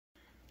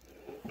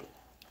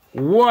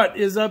What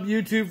is up,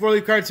 YouTube?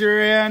 4-Leaf Cards here,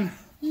 and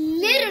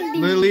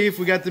Little Leaf.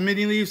 We got the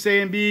mini leafs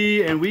A and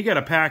B, and we got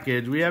a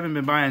package. We haven't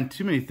been buying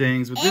too many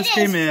things, but this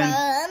came in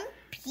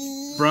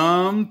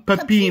from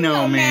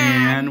Pepino,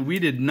 man. We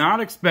did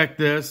not expect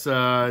this,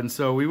 and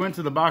so we went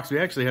to the box. We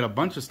actually had a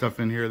bunch of stuff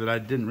in here that I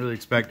didn't really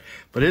expect,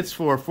 but it's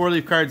for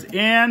 4-Leaf Cards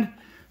and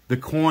the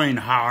coin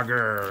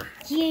hogger.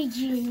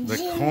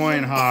 The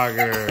coin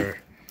hogger.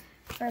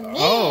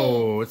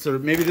 Oh, it's a,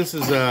 maybe this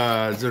is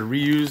a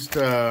reused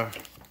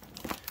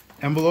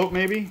envelope,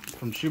 maybe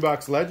from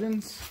Shoebox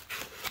Legends.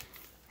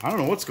 I don't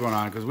know what's going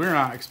on because we're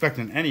not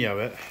expecting any of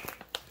it.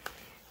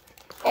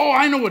 Oh,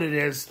 I know what it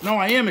is. No,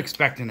 I am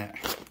expecting it.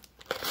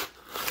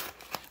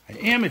 I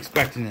am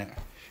expecting it.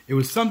 It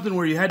was something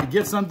where you had to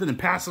get something and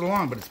pass it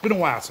along, but it's been a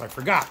while, so I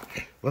forgot.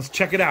 Let's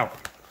check it out.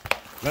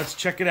 Let's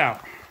check it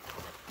out.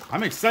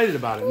 I'm excited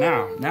about it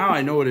now. Now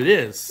I know what it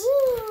is.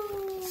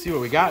 Let's see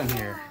what we got in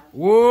here.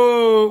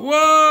 Whoa,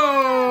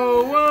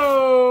 whoa,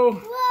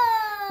 whoa.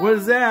 What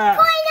is that?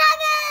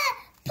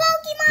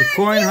 The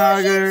coin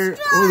hogger.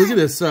 Oh, look at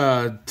this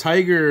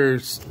tiger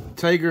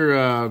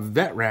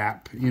vet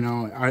wrap. You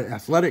know,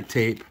 athletic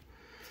tape.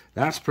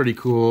 That's pretty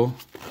cool.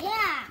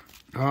 Yeah.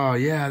 Oh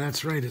yeah,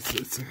 that's right.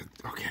 It's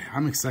okay.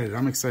 I'm excited.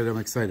 I'm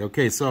excited.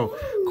 Okay, so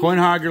coin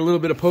hogger, a little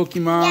bit of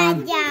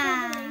Pokemon.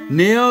 Yeah.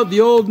 Nail, the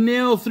old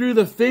nail through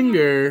the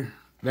finger.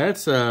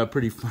 That's a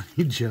pretty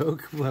funny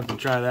joke. We'll have to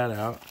try that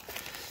out.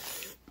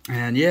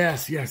 And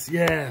yes,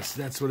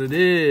 that's what it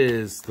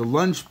is. The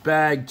lunch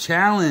bag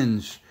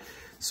challenge.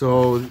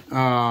 So,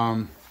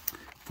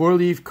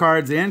 4-Leaf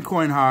Cards and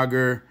coin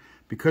hogger.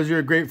 Because you're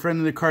a great friend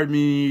of the card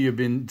community, you've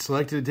been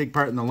selected to take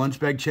part in the lunch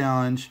bag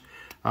challenge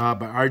by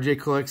RJ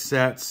Collects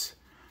Sets.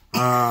 You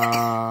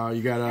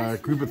got a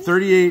group of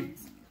 38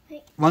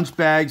 lunch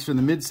bags from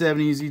the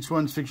mid-70s. Each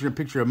one's featuring a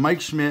picture of Mike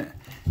Schmidt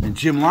and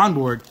Jim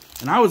Lonborg.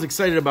 And I was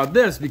excited about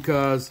this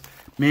because,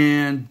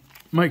 man,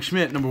 Mike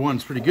Schmidt, number one,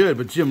 is pretty good.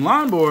 But Jim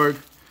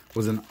Lonborg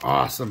was an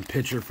awesome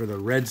pitcher for the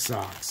Red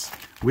Sox.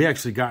 We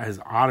actually got his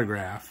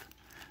autograph.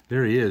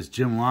 There he is,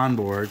 Jim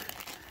Lonborg.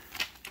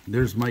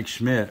 There's Mike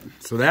Schmidt.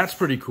 So that's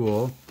pretty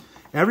cool.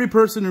 Every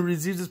person who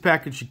receives this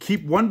package should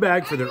keep one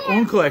bag for their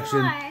own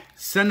collection.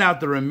 Send out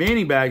the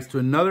remaining bags to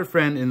another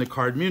friend in the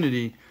card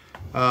community.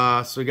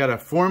 So we got a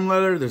form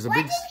letter. There's a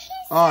big...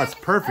 Oh, it's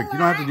perfect. You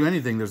don't have to do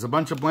anything. There's a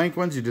bunch of blank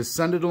ones. You just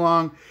send it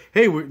along.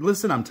 Hey,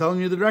 listen, I'm telling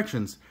you the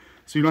directions.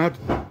 So you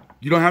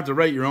don't have to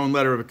write your own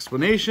letter of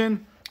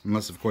explanation,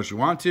 unless, of course, you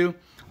want to.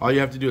 All you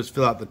have to do is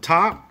fill out the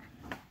top.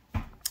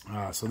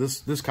 So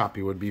this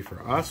copy would be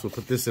for us. We'll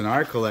put this in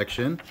our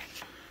collection.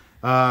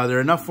 There are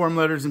enough form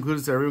letters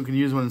included so everyone can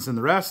use one and send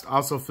the rest.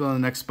 Also fill in the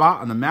next spot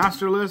on the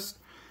master list.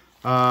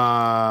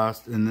 And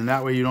then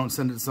that way you don't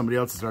send it to somebody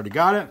else that's already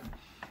got it.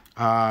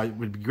 It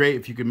would be great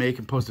if you could make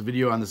and post a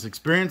video on this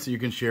experience that you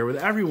can share with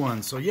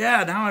everyone. So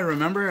yeah, now I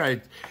remember.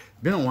 It's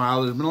been a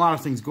while. There's been a lot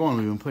of things going.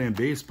 We've been playing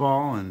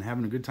baseball and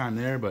having a good time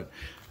there. But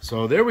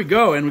so there we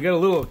go. And we got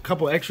a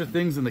couple extra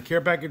things in the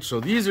care package.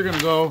 So these are going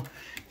to go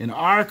in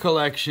our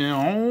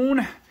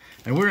collection.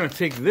 And we're going to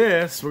take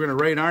this. We're going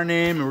to write our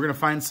name. And we're going to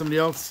find somebody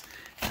else.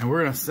 And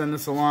we're going to send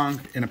this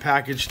along in a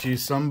package to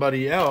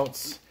somebody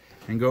else.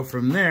 And go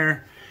from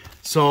there.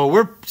 So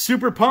we're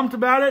super pumped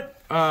about it.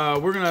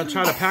 We're going to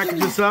try to package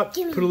this up.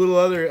 Put a little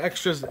other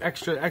extras.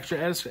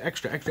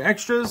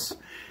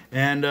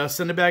 And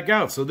send it back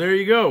out. So there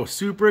you go.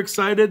 Super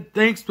excited.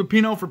 Thanks,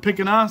 Pepino, for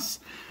picking us.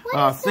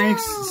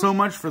 Thanks so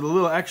much for the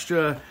little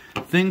extra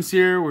things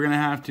here. We're going to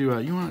have to...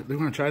 you want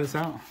to try this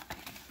out?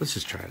 Let's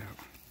just try it out.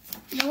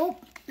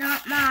 Nope,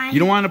 not mine. You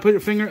don't want to put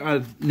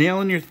a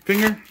nail in your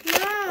finger?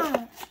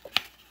 No.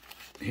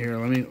 Here,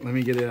 let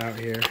me get it out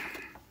here.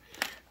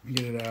 Let me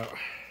get it out.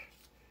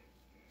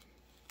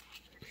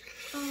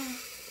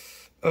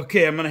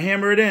 Okay, I'm going to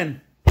hammer it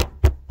in.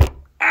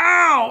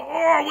 Ow!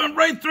 Oh, it went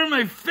right through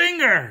my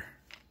finger.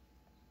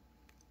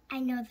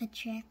 I know the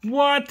trick.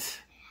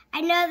 What?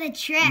 I know the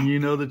trick. You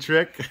know the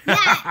trick?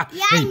 Yeah.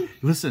 Hey,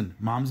 listen,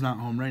 Mom's not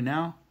home right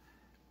now.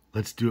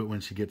 Let's do it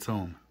when she gets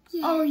home.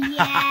 Yeah. Oh,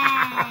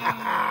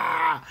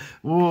 yeah.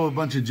 Whoa, a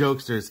bunch of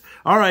jokesters.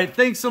 All right,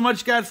 thanks so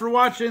much, guys, for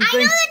watching. I know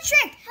the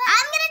trick.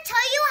 I'm going to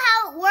tell you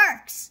how it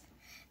works.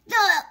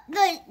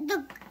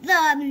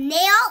 The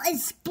nail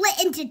is split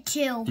into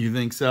two. You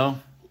think so?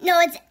 No,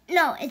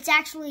 it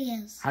actually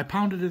is. I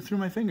pounded it through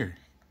my finger.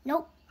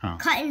 Nope. Oh.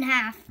 Cut in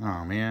half.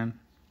 Oh, man.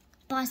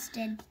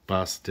 Busted.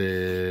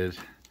 Busted.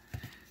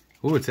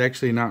 Oh, it's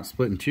actually not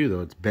split in two,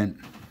 though. It's bent.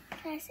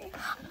 Can I see?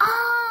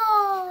 Oh.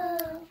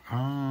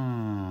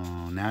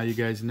 Oh, now you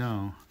guys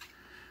know.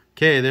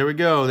 Okay, there we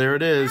go. There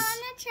it is. I'm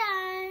going to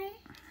try.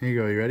 Here you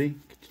go. You ready?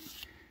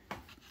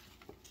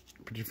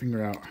 Put your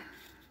finger out.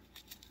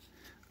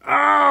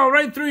 Oh,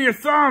 right through your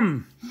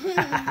thumb.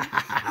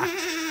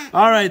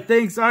 All right,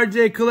 thanks,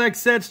 RJ Collects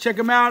Sets. Check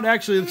them out.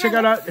 Actually, check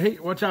out, hey,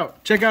 watch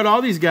out. Check out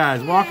all these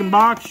guys. Walking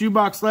Box,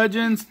 Shoebox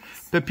Legends,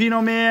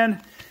 Pepino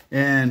Man,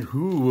 and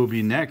who will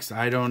be next?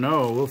 I don't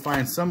know. We'll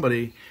find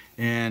somebody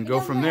and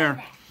go from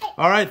there.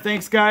 All right,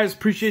 thanks, guys.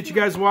 Appreciate you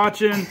guys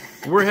watching.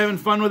 We're having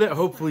fun with it.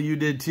 Hopefully you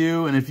did,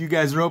 too. And if you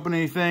guys are opening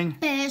anything,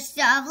 Best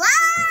of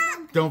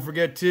luck. Don't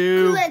forget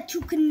to Collect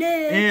to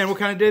connect. And what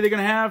kind of day they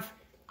gonna have?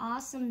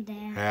 Awesome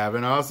day. Have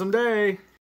an awesome day.